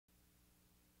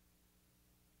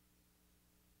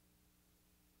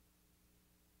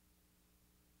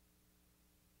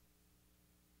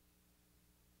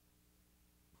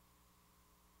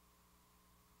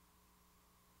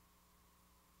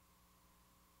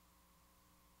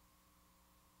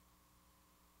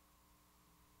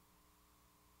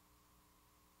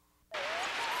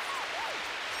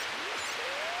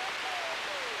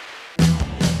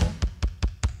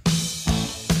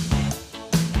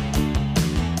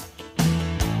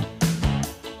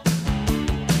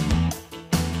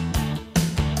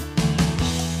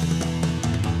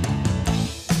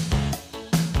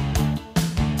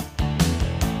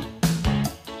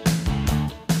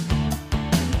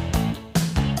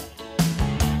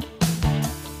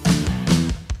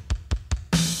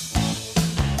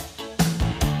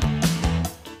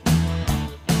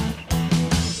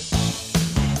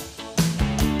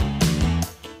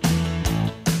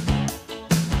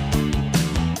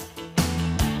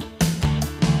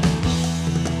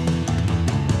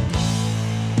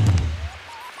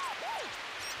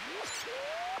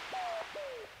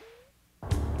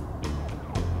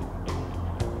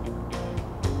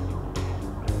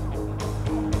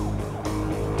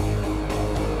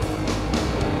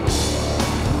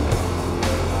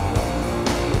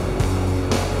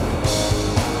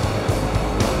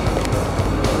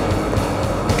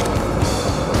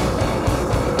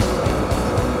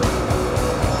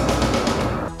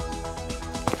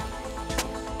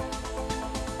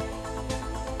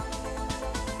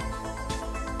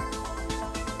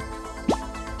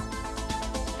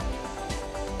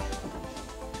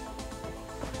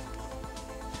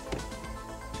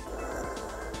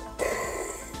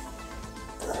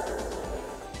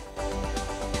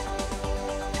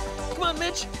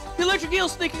The electric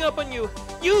eel's sneaking up on you!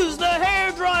 Use the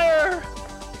hair dryer!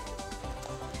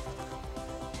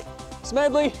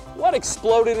 Smedley, what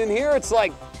exploded in here? It's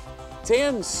like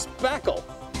tan spackle.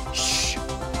 Shh!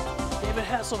 David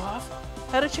Hasselhoff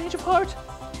had a change of heart.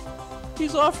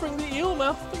 He's offering the eel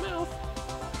mouth to mouth.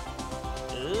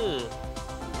 Ugh,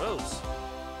 gross.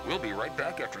 We'll be right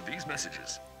back after these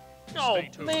messages. Oh,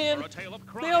 man.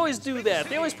 They always do that.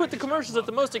 They always put the commercials at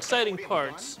the most exciting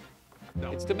parts.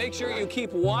 It's to make sure you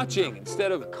keep watching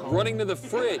instead of running to the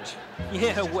fridge.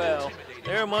 Yeah, well,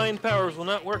 their mind powers will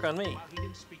not work on me.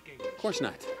 Of course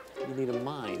not. You need a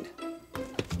mind.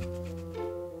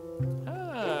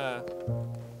 Ah.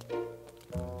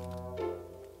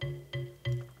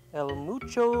 El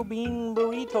Mucho Bean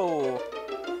Burrito.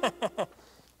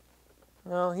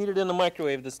 I'll heat it in the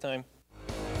microwave this time.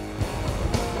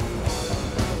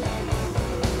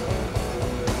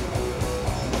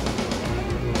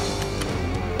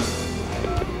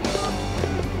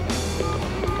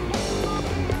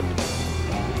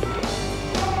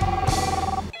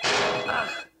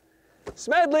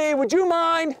 Smedley, would you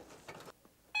mind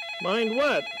Mind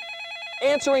what?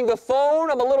 answering the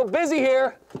phone? I'm a little busy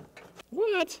here.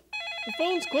 What? The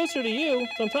phone's closer to you.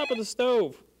 It's on top of the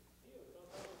stove.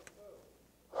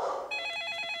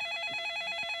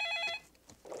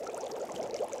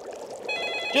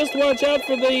 Just watch out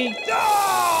for the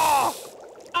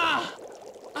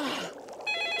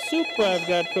soup I've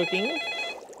got cooking.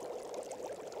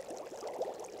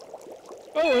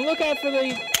 Oh, and look out for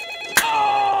the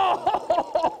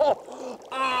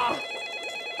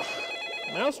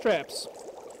mouse traps.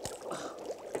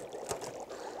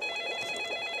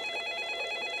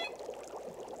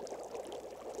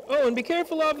 Oh, and be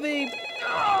careful of the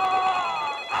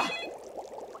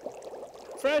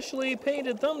freshly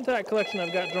painted thumbtack collection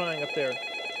I've got drying up there.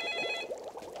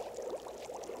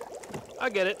 I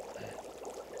get it.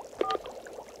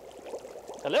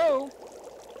 Hello?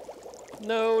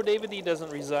 No, David E.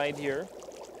 doesn't reside here.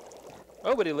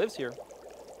 Oh, but he lives here.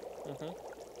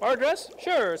 Our address?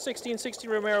 Sure, 1660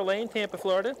 Romero Lane, Tampa,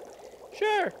 Florida.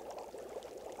 Sure.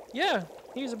 Yeah,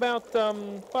 he's about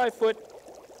 5'2".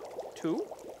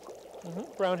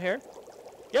 Brown hair.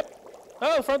 Yep.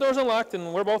 Oh, the front door's unlocked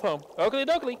and we're both home. Oakley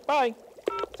dokley. Bye.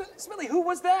 Smedley, who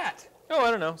was that? Oh,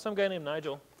 I don't know. Some guy named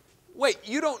Nigel. Wait,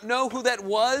 you don't know who that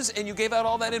was and you gave out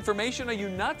all that information? Are you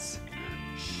nuts?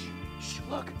 Shh,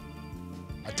 look.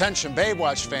 Attention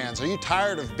Baywatch fans, are you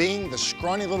tired of being the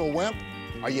scrawny little wimp?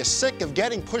 Are you sick of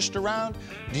getting pushed around?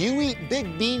 Do you eat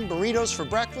big bean burritos for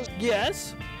breakfast?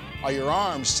 Yes. Are your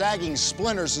arms sagging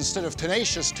splinters instead of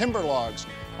tenacious timber logs?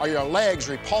 Are your legs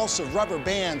repulsive rubber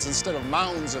bands instead of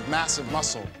mountains of massive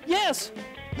muscle? Yes.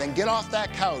 Then get off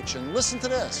that couch and listen to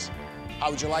this. How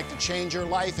would you like to change your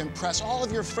life, impress all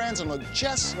of your friends, and look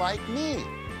just like me?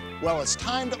 Well, it's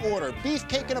time to order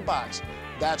Beefcake in a Box.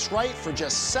 That's right, for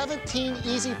just 17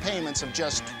 easy payments of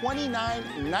just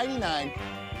 $29.99,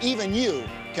 even you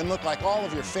can look like all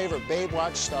of your favorite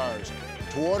Baywatch stars.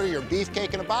 To order your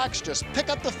Beefcake in a Box, just pick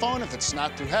up the phone if it's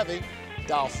not too heavy.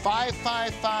 Dial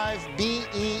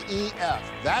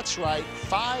 555-BEEF. That's right,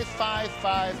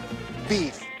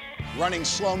 555-BEEF. Running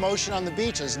slow motion on the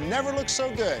beach has never looked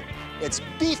so good. It's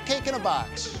Beefcake in a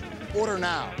Box. Order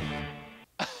now.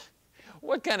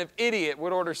 What kind of idiot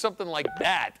would order something like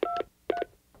that?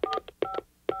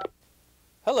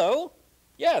 Hello?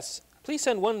 Yes. Please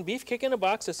send one beefcake in a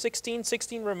box to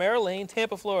 1616 Romero Lane,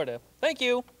 Tampa, Florida. Thank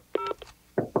you.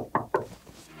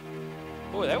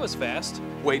 Boy, that was fast.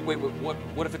 Wait,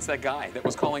 what if it's that guy that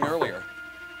was calling earlier?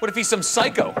 What if he's some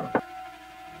psycho?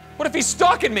 What if he's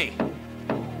stalking me?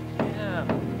 Yeah,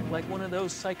 like one of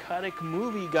those psychotic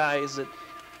movie guys that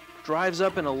drives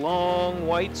up in a long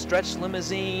white stretch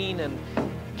limousine and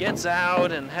gets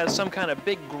out and has some kind of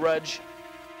big grudge.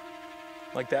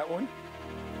 Like that one?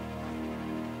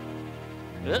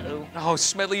 Uh-oh. Oh,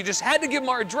 Smedley, you just had to give him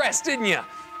our address, didn't you?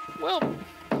 Well,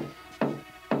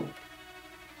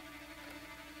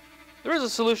 there is a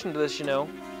solution to this, you know.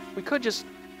 We could just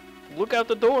look out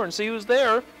the door and see who's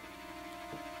there.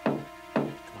 Come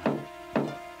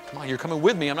on, you're coming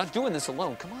with me. I'm not doing this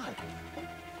alone. Come on.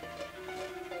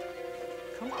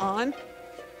 Come on.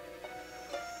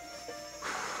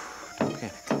 Don't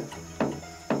panic.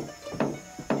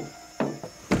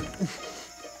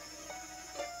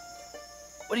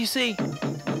 What do you see?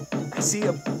 I see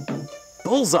a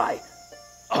bullseye.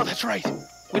 Oh, that's right.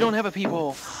 We don't have a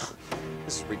peephole.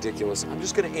 This is ridiculous. I'm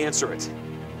just going to answer it.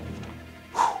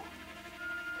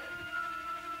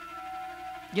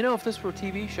 You know, if this were a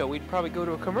TV show, we'd probably go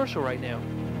to a commercial right now.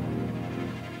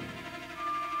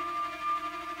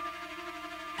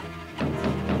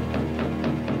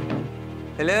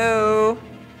 Hello?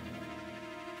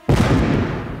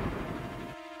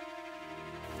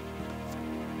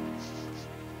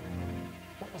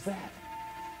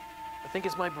 I think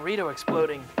it's my burrito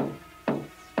exploding.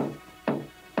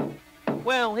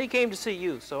 Well, he came to see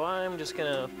you, so I'm just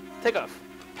gonna take off.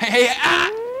 Hey, hey, ah!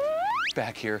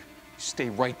 Back here. Stay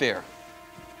right there.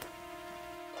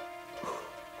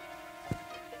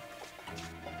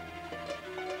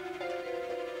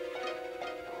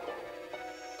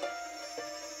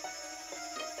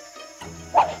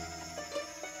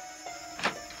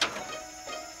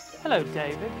 Hello,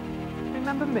 David.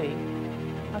 Remember me?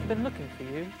 I've been looking for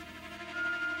you.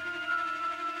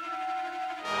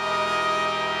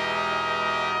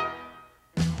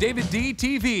 David D.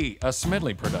 TV, a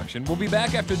Smedley production, will be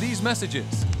back after these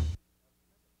messages.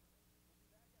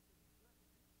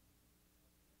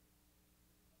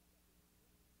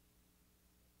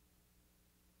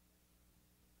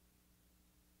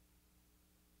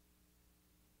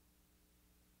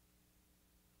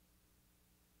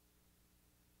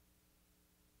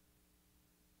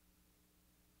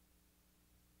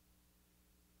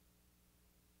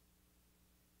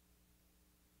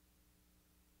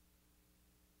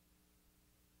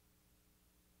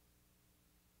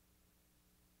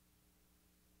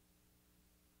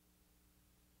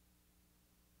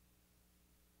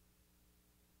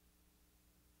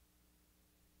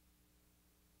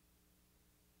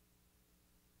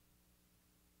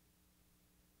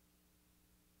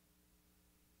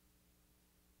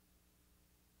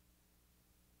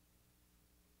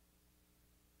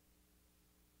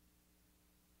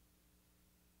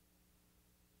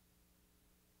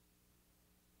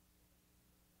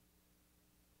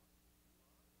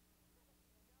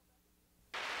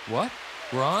 What?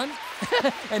 We're on?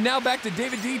 And now back to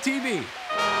David D. TV.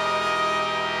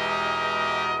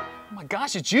 Oh my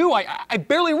gosh, it's you. I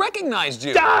barely recognized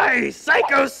you. Die,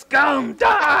 psycho scum,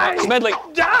 die! Smedley.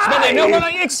 Die! Smedley, no,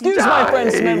 excuse my Die!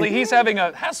 friend Smedley. He's having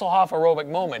a Hasselhoff aerobic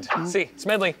moment. See,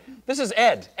 Smedley, this is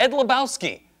Ed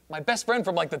Lebowski, my best friend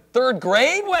from like the 3rd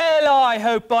grade. Well, I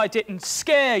hope I didn't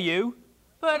scare you,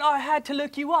 but I had to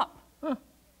look you up.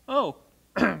 Oh.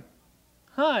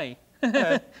 Hi.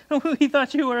 We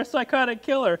thought you were a psychotic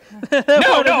killer.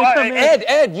 No,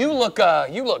 Ed, you look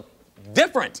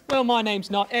different. Well, my name's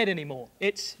not Ed anymore.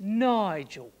 It's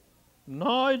Nigel.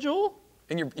 Nigel?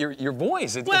 And your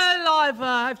voice, it's... Well,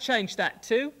 I've changed that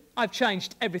too. I've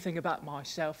changed everything about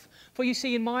myself. For you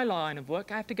see, in my line of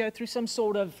work, I have to go through some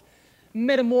sort of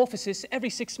metamorphosis every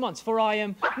 6 months, for I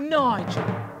am Nigel,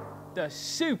 the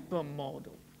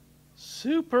supermodel.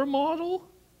 Supermodel?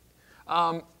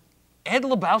 Ed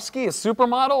Lebowski, a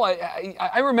supermodel?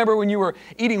 I remember when you were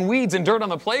eating weeds and dirt on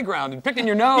the playground and picking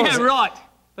your nose. Yeah, right.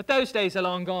 But those days are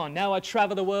long gone. Now I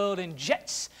travel the world in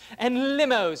jets and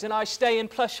limos, and I stay in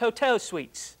plush hotel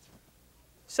suites.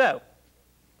 So,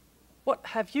 what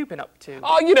have you been up to?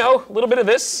 Oh, you know, a little bit of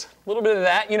this, a little bit of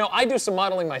that. You know, I do some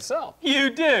modeling myself.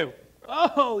 You do?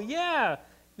 Oh, yeah.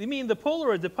 You mean the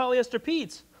Polaroid, the polyester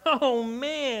Pete's? Oh,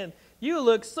 man. You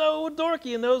look so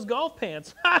dorky in those golf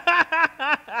pants.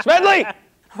 Smedley!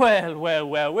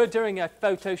 Well, we're doing a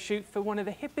photo shoot for one of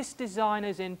the hippest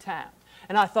designers in town.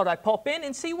 And I thought I'd pop in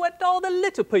and see what all the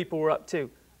little people were up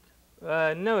to.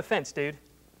 No offense, dude.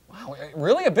 Wow,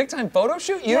 really? A big-time photo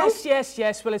shoot? You?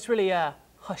 Yes. Well, it's really,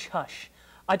 hush-hush.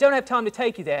 I don't have time to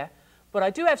take you there, but I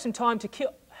do have some time to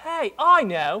kill... Hey, I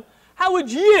know. How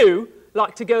would you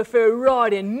like to go for a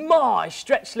ride in my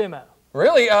stretch limo?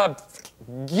 Really?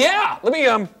 Yeah. Let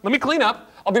me clean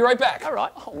up. I'll be right back. All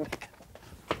right. Oh, man.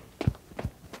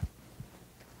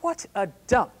 What a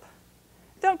dump.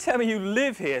 Don't tell me you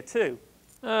live here, too.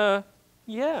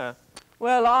 Yeah.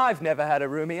 Well, I've never had a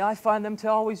roomie. I find them to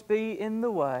always be in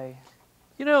the way.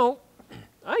 You know,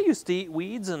 I used to eat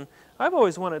weeds, and I've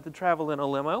always wanted to travel in a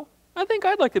limo. I think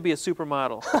I'd like to be a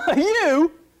supermodel.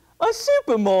 You? A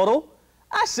supermodel?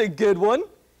 That's a good one.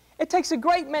 It takes a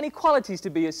great many qualities to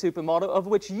be a supermodel, of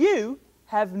which you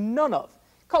have none of.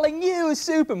 Calling you a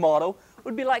supermodel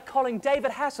would be like calling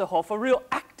David Hasselhoff a real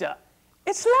actor.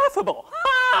 It's laughable.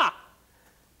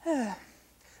 Ha!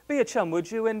 Be a chum,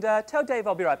 would you? And tell Dave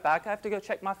I'll be right back. I have to go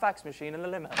check my fax machine in the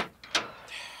limo.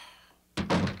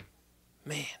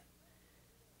 Man,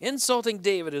 insulting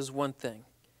David is one thing.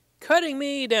 Cutting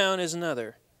me down is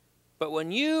another. But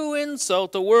when you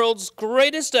insult the world's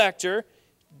greatest actor,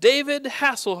 David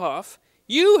Hasselhoff,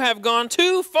 you have gone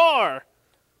too far.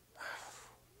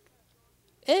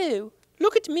 Oh,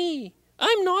 look at me.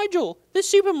 I'm Nigel, the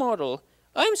supermodel.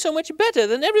 I'm so much better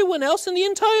than everyone else in the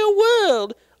entire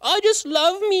world. I just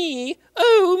love me.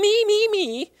 Oh,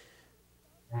 me.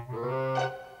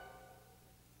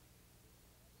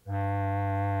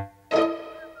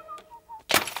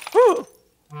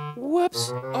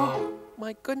 Whoops. Oh,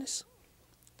 my goodness.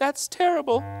 That's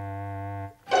terrible.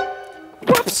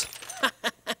 Whoops.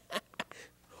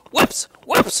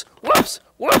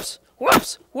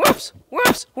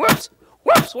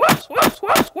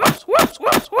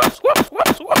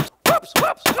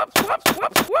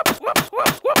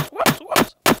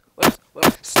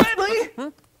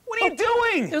 Bradley? What are you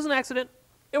doing? It was an accident.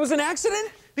 It was an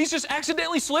accident? These just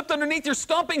accidentally slipped underneath your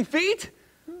stomping feet?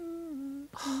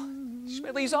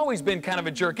 Schmidley's always been kind of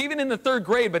a jerk, even in the 3rd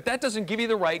grade, but that doesn't give you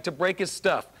the right to break his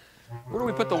stuff. Where do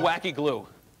we put the wacky glue?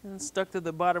 It's stuck to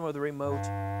the bottom of the remote.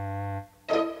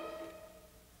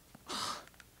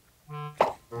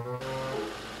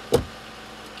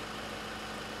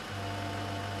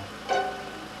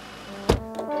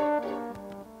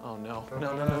 Oh, no.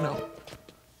 No.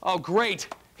 Oh, great.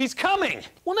 He's coming!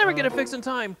 We'll never get it fixed in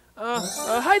time.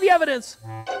 Hide the evidence.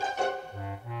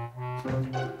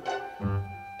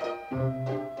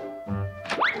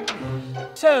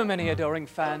 So many adoring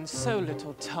fans, so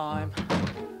little time.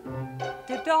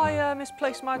 Did I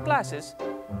misplace my glasses?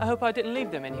 I hope I didn't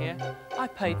leave them in here. I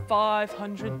paid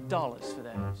 $500 for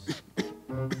those.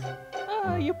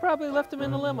 You probably left him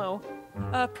in the limo.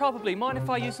 Probably. Mind if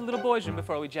I use the little boy's room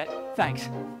before we jet? Thanks.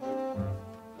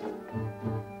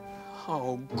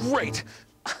 Oh, great.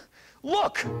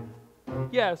 Look!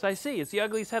 Yes, I see. It's the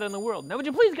ugliest head in the world. Now, would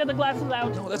you please get the glasses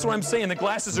out? No, that's what I'm saying. The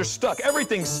glasses are stuck.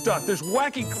 Everything's stuck. There's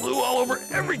wacky glue all over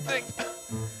everything.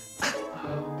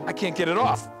 I can't get it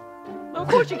off. Of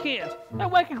course you can't.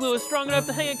 That wacky glue is strong enough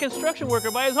to hang a construction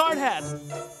worker by his hard hat.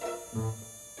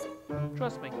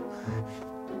 Trust me.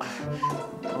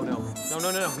 Oh,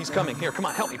 no. No. He's coming. Here, come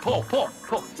on. Help me. Pull.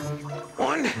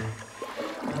 1,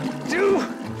 2,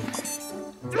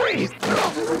 3.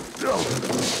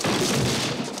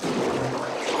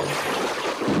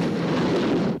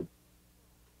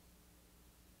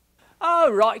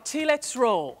 All righty, let's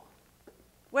roll.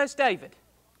 Where's David?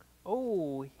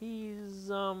 Oh,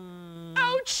 he's,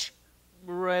 Ouch!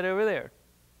 right over there.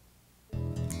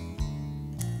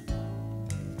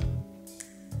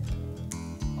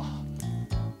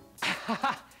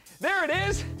 There it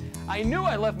is. I knew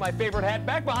I left my favorite hat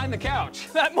back behind the couch.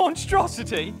 That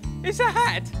monstrosity is a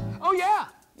hat. Oh, yeah.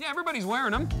 Yeah, everybody's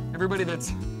wearing them. Everybody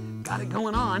that's got it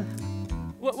going on.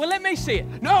 Well, let me see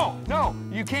it. No,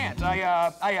 you can't.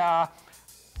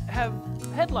 Have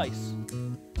head lice.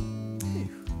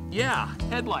 Yeah,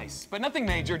 head lice, but nothing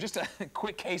major, just a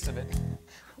quick case of it.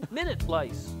 Minute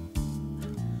lice.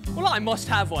 Well, I must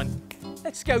have one.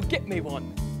 Let's go get me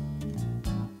one.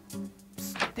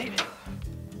 Psst, David,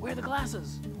 where are the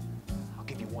glasses? I'll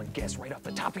give you one guess right off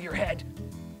the top of your head.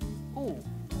 Ooh,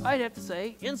 I'd have to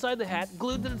say, inside the hat,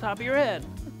 glued to the top of your head.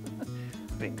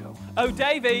 Bingo. Oh,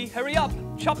 Davy, hurry up.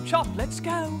 Chop, chop, let's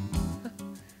go.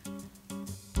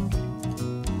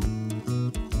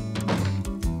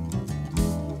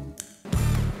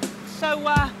 So,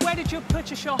 where did you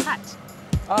purchase your hat?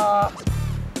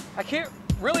 I can't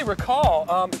really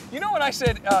recall. You know when I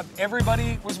said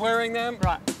everybody was wearing them?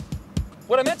 Right.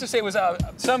 What I meant to say was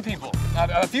some people,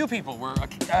 a few people were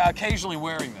occasionally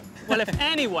wearing them. Well, if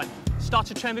anyone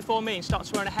starts a trend before me and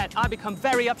starts wearing a hat, I become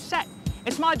very upset.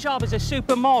 It's my job as a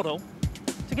supermodel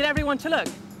to get everyone to look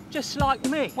just like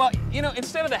me. Well, you know,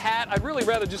 instead of the hat, I'd really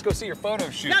rather just go see your photo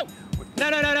shoot. No!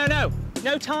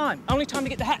 No time. Only time to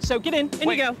get the hat. So get in.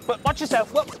 Wait, you go. but- Watch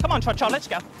yourself. Well, come on, Cha-Cha, let's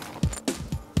go.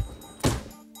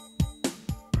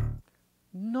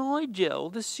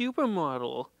 Nigel, the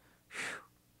supermodel. Phew,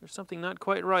 there's something not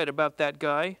quite right about that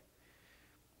guy.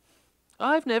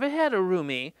 I've never had a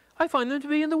roomie. I find them to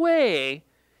be in the way.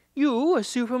 You, a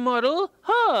supermodel?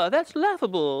 Huh, that's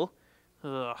laughable.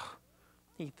 Ugh,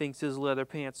 he thinks his leather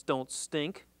pants don't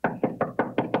stink.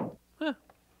 Huh.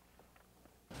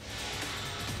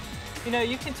 You know,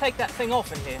 you can take that thing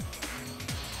off in here.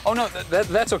 Oh no,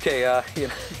 that's okay. You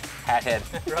know, hat head.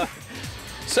 Right.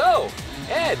 So,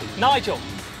 Ed, Nigel.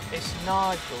 It's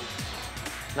Nigel.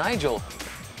 Nigel,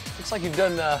 looks like you've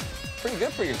done pretty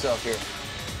good for yourself here.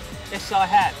 Yes, I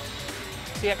have.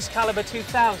 The Excalibur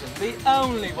 2000, the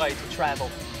only way to travel.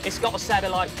 It's got a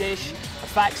satellite dish, a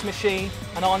fax machine,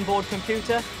 an onboard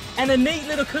computer, and a neat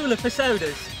little cooler for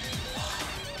sodas.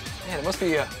 Man, it must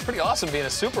be pretty awesome being a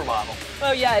supermodel.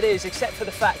 Well, yeah, it is, except for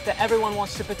the fact that everyone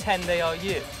wants to pretend they are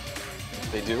you.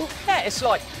 They do? Yeah, it's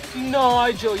like,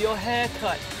 Nigel, your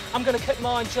haircut. I'm gonna cut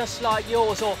mine just like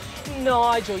yours, or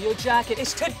Nigel, your jacket.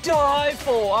 It's to die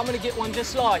for. I'm gonna get one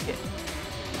just like it.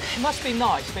 It must be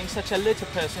nice being such a little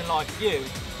person like you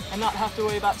and not have to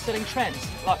worry about setting trends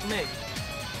like me.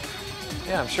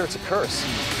 Yeah, I'm sure it's a curse.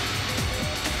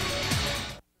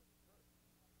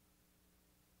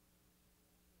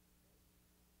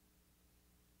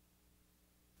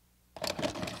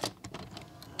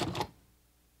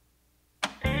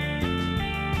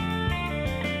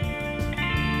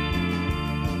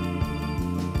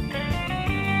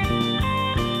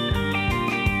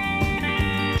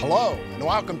 Hello, and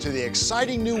welcome to the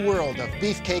exciting new world of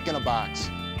Beefcake in a Box.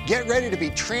 Get ready to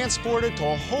be transported to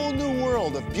a whole new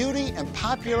world of beauty and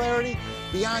popularity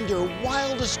beyond your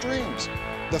wildest dreams.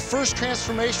 The first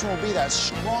transformation will be that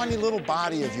scrawny little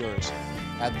body of yours.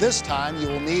 At this time, you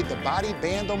will need the Body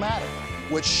Band-O-Matic,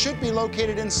 which should be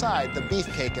located inside the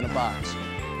Beefcake in a Box.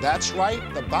 That's right,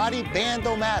 the Body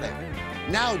Band-O-Matic.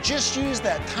 Now just use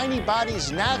that tiny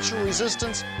body's natural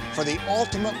resistance for the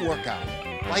ultimate workout,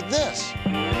 like this.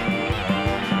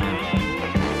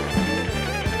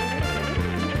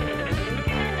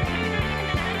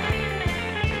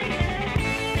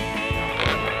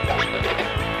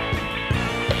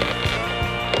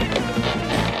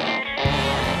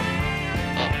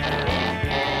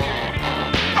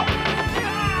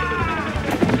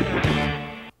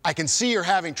 I can see you're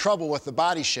having trouble with the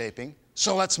body shaping,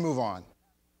 so let's move on.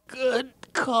 Good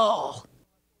call.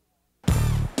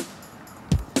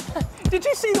 Did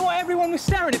you see the way everyone was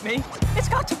staring at me? It's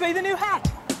got to be the new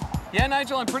hat. Yeah,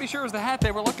 Nigel, I'm pretty sure it was the hat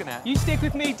they were looking at. You stick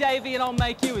with me, Davey, and I'll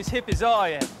make you as hip as I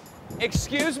am.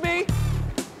 Excuse me?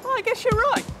 Well, I guess you're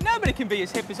right. Nobody can be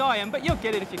as hip as I am, but you'll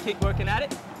get it if you keep working at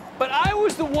it. But I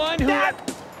was the one who... Dad!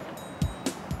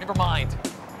 Never mind.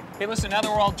 Hey, listen, now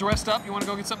that we're all dressed up, you want to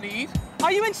go get something to eat?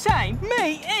 Are you insane?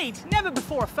 Me eat? Never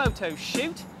before a photo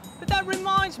shoot. But that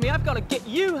reminds me, I've got to get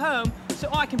you home so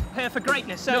I can prepare for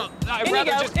greatness. So, No, I'd in rather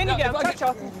you go, just- in you no, go, if I touch could-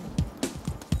 off.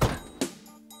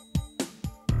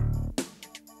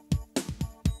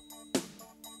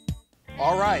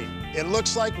 All right, it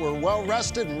looks like we're well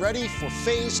rested and ready for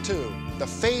phase 2, the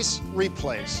face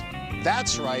replace.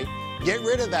 That's right, get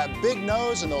rid of that big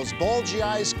nose and those bulgy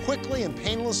eyes quickly and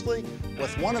painlessly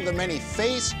with one of the many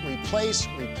face replace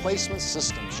replacement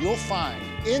systems you'll find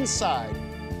inside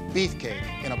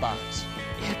Beefcake in a Box.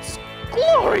 It's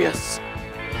glorious.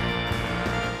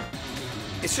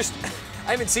 It's just,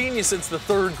 I haven't seen you since the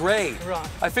 3rd grade. Right.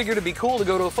 I figured it'd be cool to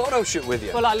go to a photo shoot with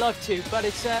you. Well, I love to, but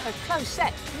it's a close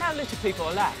set. Not little people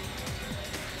allowed.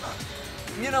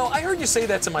 You know, I heard you say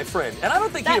that to my friend, and I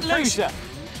don't think he That appreciates... loser.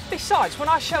 Besides, when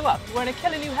I show up wearing a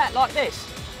killer new hat like this,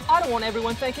 I don't want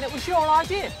everyone thinking it was your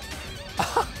idea.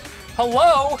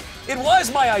 Hello? It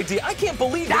was my idea. I can't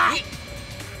believe that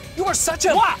you are such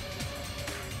a... What?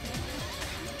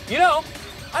 You know,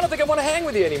 I don't think I want to hang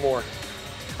with you anymore.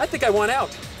 I think I want out.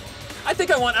 I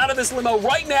think I want out of this limo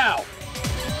right now.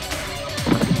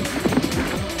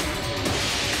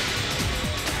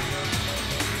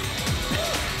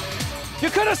 You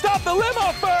could have stopped the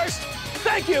limo first.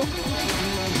 Thank you.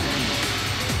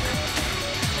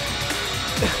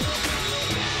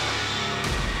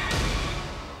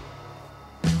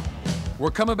 We're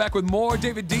coming back with more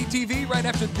David D TV right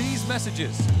after these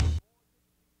messages.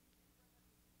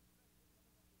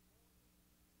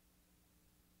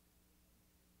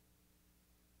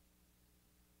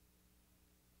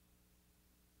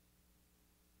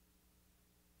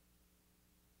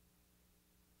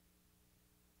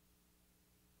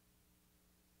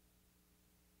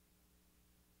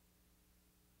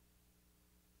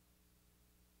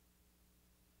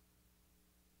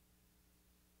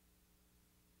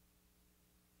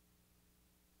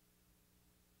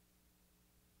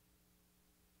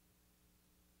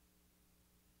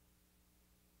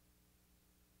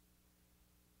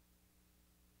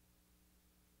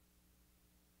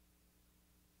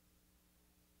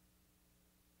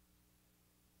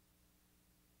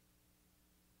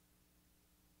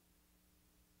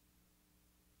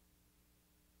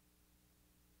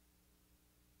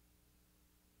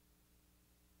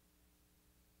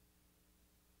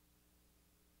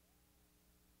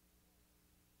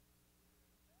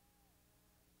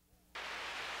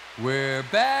 We're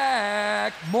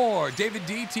back. More David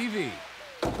D TV.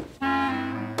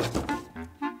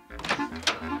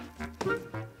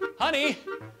 Honey,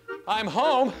 I'm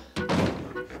home.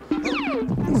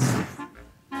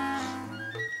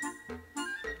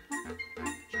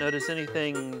 Notice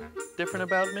anything different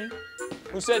about me?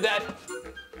 Who said that?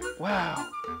 Wow,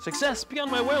 success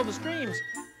beyond my wildest dreams.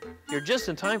 You're just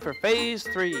in time for phase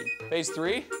 3. Phase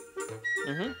 3?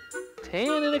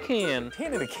 Tan in a can.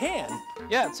 Tan in a can?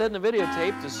 Yeah, it said in the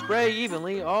videotape to spray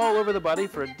evenly all over the body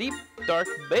for a deep, dark,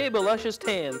 baby-luscious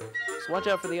tan. So watch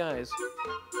out for the eyes.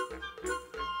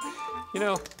 You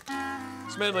know,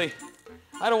 Smedley,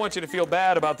 I don't want you to feel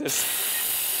bad about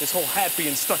this whole hat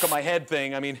being stuck on my head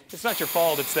thing. I mean, it's not your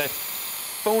fault. It's that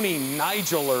phony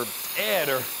Nigel or Ed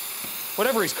or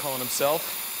whatever he's calling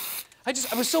himself. I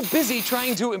was so busy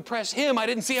trying to impress him, I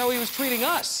didn't see how he was treating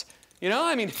us. You know,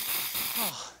 I mean,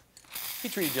 he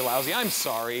treated you lousy. I'm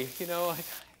sorry. You know,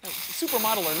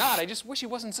 supermodel or not, I just wish he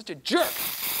wasn't such a jerk.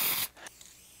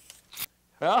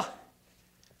 Well,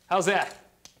 how's that?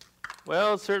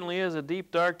 Well, it certainly is a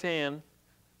deep, dark tan.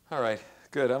 All right,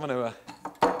 Good. I'm gonna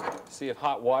see if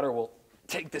hot water will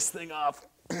take this thing off.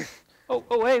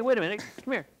 Oh, hey, wait a minute.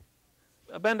 Come here.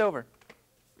 Bend over.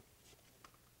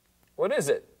 What is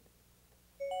it?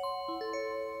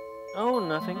 Oh,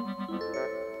 nothing.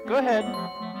 Go ahead.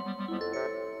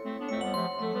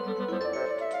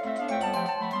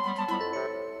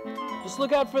 Just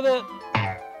look out for the...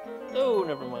 Oh,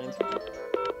 never mind.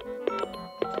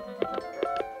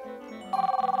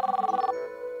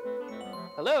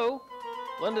 Hello?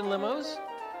 London Limos?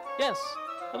 Yes,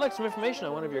 I'd like some information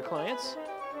on one of your clients.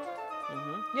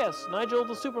 Yes, Nigel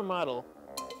the supermodel.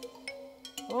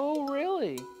 Oh,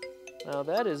 really? Now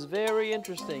that is very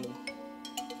interesting.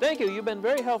 Thank you, you've been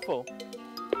very helpful.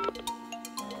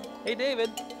 Hey, David.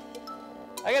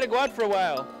 I gotta go out for a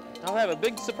while. I'll have a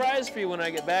big surprise for you when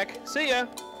I get back. See ya.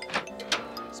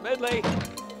 Smedley,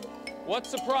 what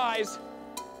surprise?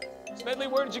 Smedley,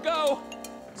 where did you go?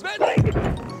 Smedley!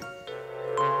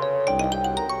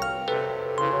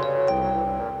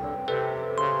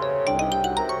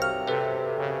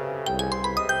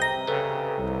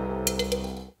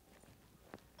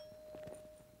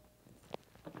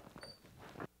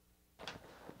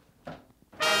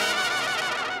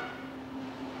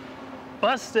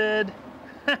 Busted.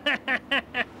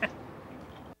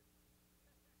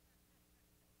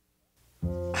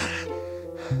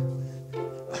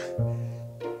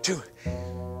 2,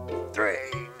 3.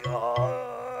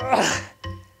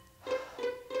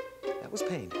 That was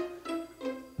pain.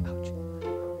 Ouch.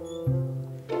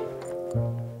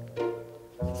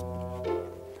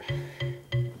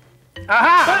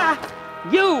 Aha!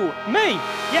 You! Me?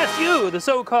 Yes, you, the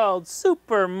so-called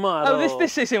supermodel. Oh,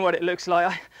 this isn't what it looks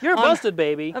like. You're I'm- busted,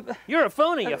 baby. You're a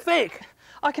phony, a fake.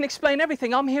 I can explain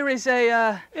everything. I'm here as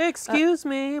a, Excuse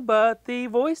me, but the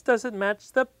voice doesn't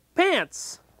match the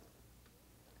pants.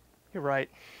 You're right.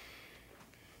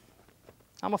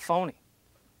 I'm a phony.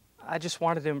 I just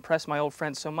wanted to impress my old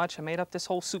friends so much, I made up this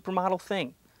whole supermodel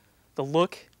thing. The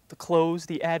look, the clothes,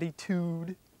 the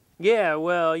attitude. Yeah,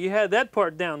 well, you had that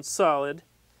part down solid.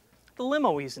 The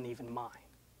limo isn't even mine.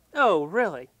 Oh,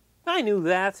 really? I knew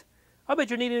that. I bet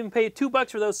you didn't even pay $2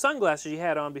 for those sunglasses you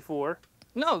had on before.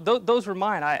 No, those were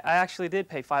mine. I actually did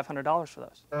pay $500 for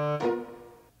those.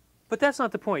 But that's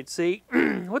not the point, see?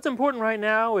 What's important right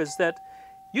now is that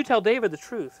you tell David the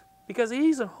truth. Because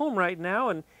he's at home right now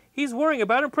and he's worrying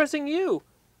about impressing you.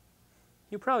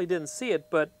 You probably didn't see it,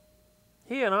 but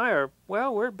he and I are,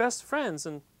 well, we're best friends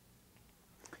and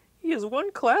he is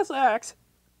one class act.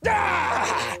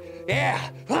 Ah! Yeah!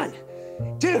 1,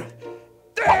 2,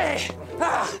 3!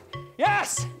 Ah!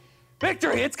 Yes!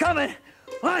 Victory, it's coming!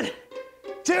 1,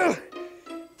 2,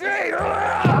 3!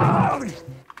 Ah!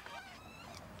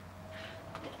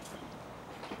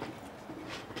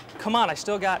 Come on, I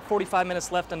still got 45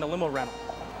 minutes left on the limo rental.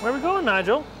 Where are we going,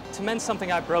 Nigel? To mend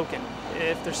something I've broken,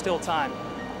 if there's still time.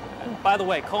 By the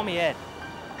way, call me Ed.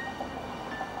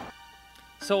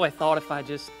 So I thought if I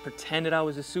just pretended I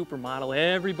was a supermodel,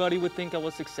 everybody would think I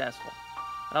was successful.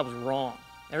 But I was wrong.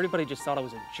 Everybody just thought I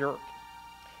was a jerk.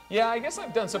 Yeah, I guess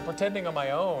I've done some pretending on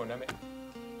my own. I mean,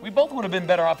 we both would have been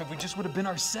better off if we just would have been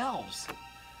ourselves.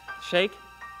 Shake?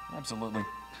 Absolutely.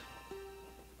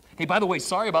 Hey, by the way,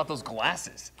 sorry about those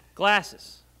glasses.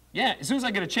 Glasses. Yeah, as soon as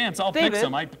I get a chance, I'll David, fix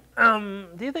them.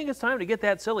 do you think it's time to get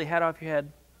that silly hat off your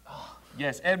head?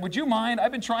 Yes, Ed, would you mind?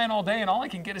 I've been trying all day and all I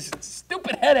can get is a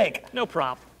stupid headache. No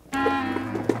problem.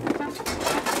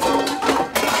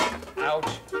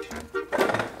 Ouch.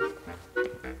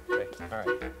 Okay, all right.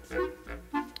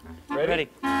 Ready?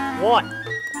 1,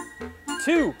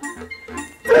 2.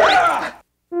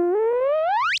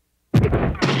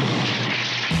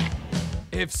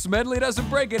 If Smedley doesn't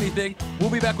break anything,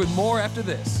 we'll be back with more after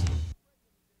this.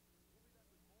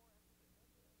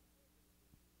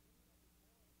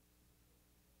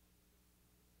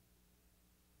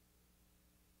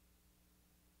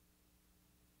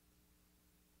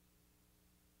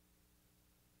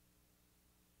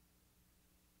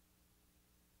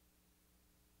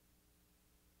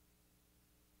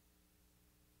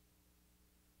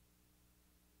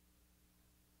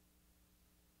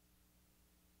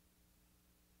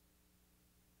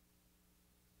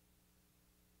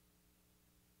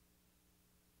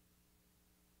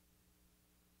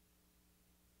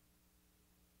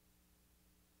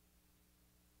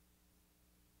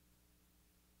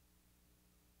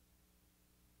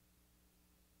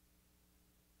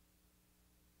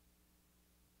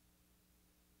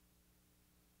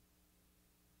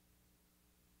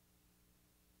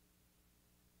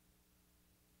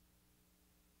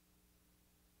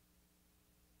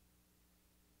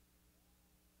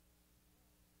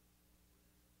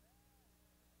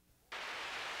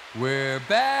 We're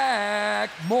back.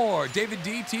 More David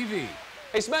D. TV.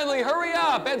 Hey, Smedley, hurry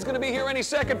up. Ed's gonna be here any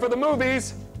second for the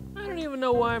movies. I don't even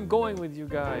know why I'm going with you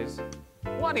guys.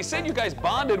 What? He said you guys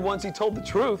bonded once he told the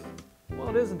truth. Well,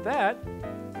 it isn't that.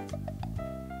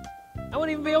 I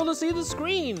wouldn't even be able to see the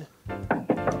screen.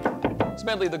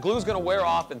 Smedley, the glue's gonna wear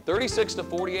off in 36 to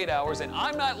 48 hours, and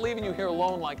I'm not leaving you here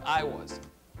alone like I was.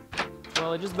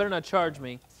 Well, they just better not charge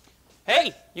me.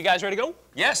 Hey, you guys ready to go?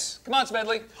 Yes. Come on,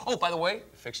 Smedley. Oh, by the way,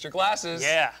 fixed your glasses.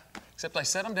 Yeah. Except I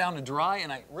set them down to dry,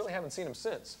 and I really haven't seen them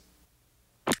since.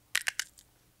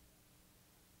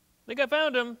 Think I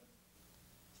found him.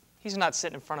 He's not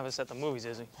sitting in front of us at the movies,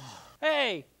 is he?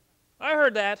 Hey, I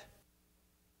heard that.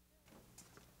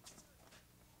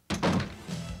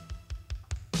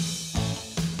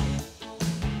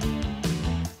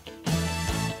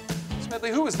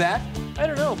 Smedley, who is that? I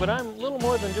don't know, but I'm a little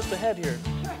more than just a head here.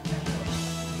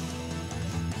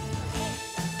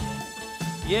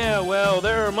 Yeah, well,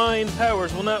 their mind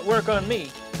powers will not work on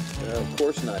me. Of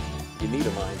course not. You need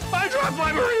a mind. I dropped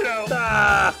my burrito!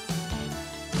 Ah!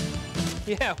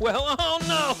 Yeah, well, oh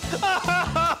no!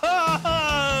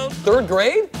 Third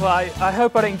grade? Well, I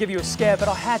hope I didn't give you a scare, but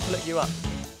I had to look you up.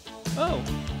 Oh.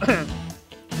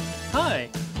 Hi.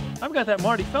 I've got that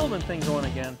Marty Feldman thing going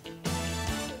again.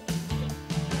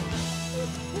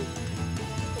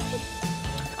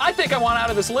 I think I want out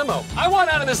of this limo. I want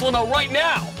out of this limo right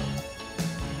now.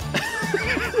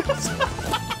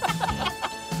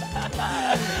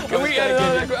 Can we edit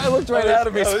out? I looked right out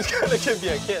of me. I was gonna give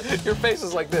you a kiss. Your face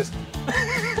is like this.